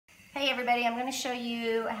Hey everybody, I'm going to show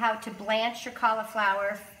you how to blanch your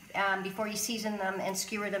cauliflower before you season them and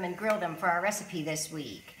skewer them and grill them for our recipe this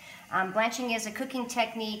week. Blanching is a cooking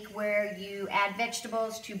technique where you add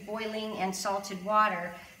vegetables to boiling and salted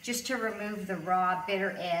water just to remove the raw,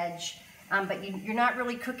 bitter edge, but you're not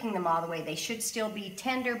really cooking them all the way. They should still be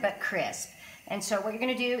tender but crisp. And so what you're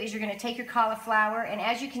going to do is you're going to take your cauliflower, and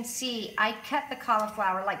as you can see, I cut the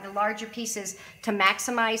cauliflower, like the larger pieces, to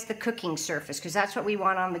maximize the cooking surface, because that's what we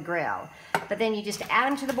want on the grill. But then you just add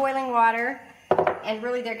them to the boiling water, and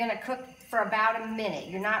really they're going to cook for about a minute.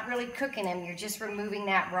 You're not really cooking them, you're just removing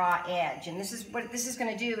that raw edge. And this is what this is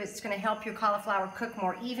going to do, is it's going to help your cauliflower cook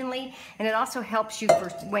more evenly, and it also helps you for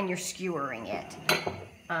when you're skewering it.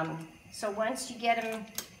 So once you get them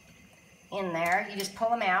in there, you just pull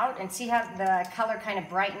them out and see how the color kind of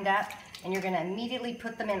brightened up, and you're going to immediately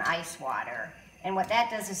put them in ice water. And what that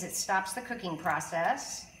does is it stops the cooking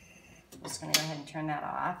process. I'm just going to go ahead and turn that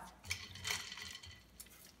off.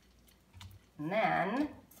 And then,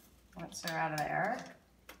 once they're out of there,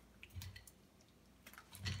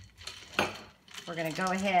 we're going to go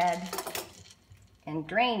ahead and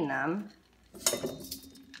drain them.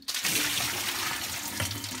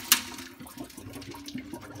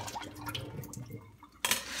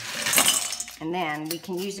 And then we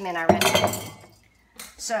can use them in our recipe.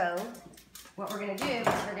 So what we're going to do is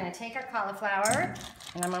we're going to take our cauliflower,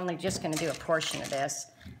 and I'm only just going to do a portion of this,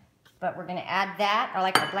 but we're going to add that, or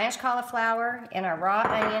like our blanched cauliflower and our raw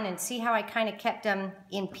onion, and see how I kind of kept them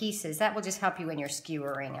in pieces. That will just help you when you're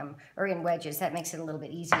skewering them, or in wedges. That makes it a little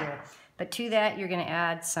bit easier. But to that, you're going to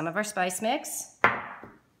add some of our spice mix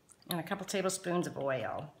and a couple tablespoons of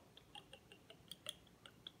oil.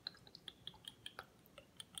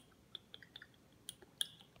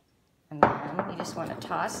 And then you just want to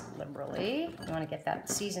toss liberally. You want to get that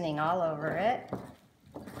seasoning all over it.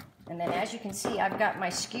 And then as you can see, I've got my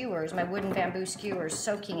skewers, my wooden bamboo skewers,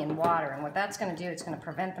 soaking in water. And what that's going to do, it's going to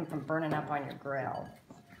prevent them from burning up on your grill.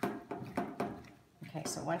 Okay,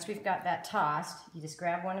 so once we've got that tossed, you just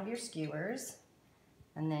grab one of your skewers,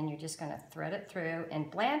 and then you're just going to thread it through.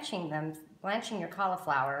 And blanching your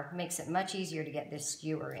cauliflower makes it much easier to get this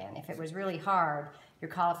skewer in. If it was really hard,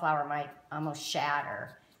 your cauliflower might almost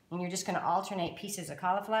shatter. And you're just going to alternate pieces of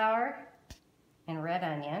cauliflower and red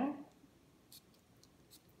onion.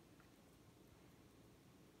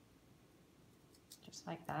 Just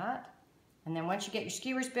like that. And then once you get your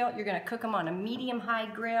skewers built, you're going to cook them on a medium-high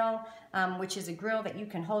grill, which is a grill that you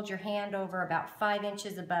can hold your hand over about 5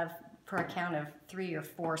 inches above for a count of 3 or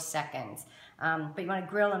 4 seconds. But you want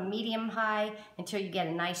to grill them medium-high until you get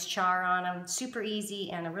a nice char on them. Super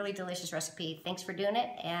easy and a really delicious recipe. Thanks for doing it,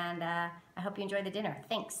 and I hope you enjoy the dinner.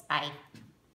 Thanks. Bye.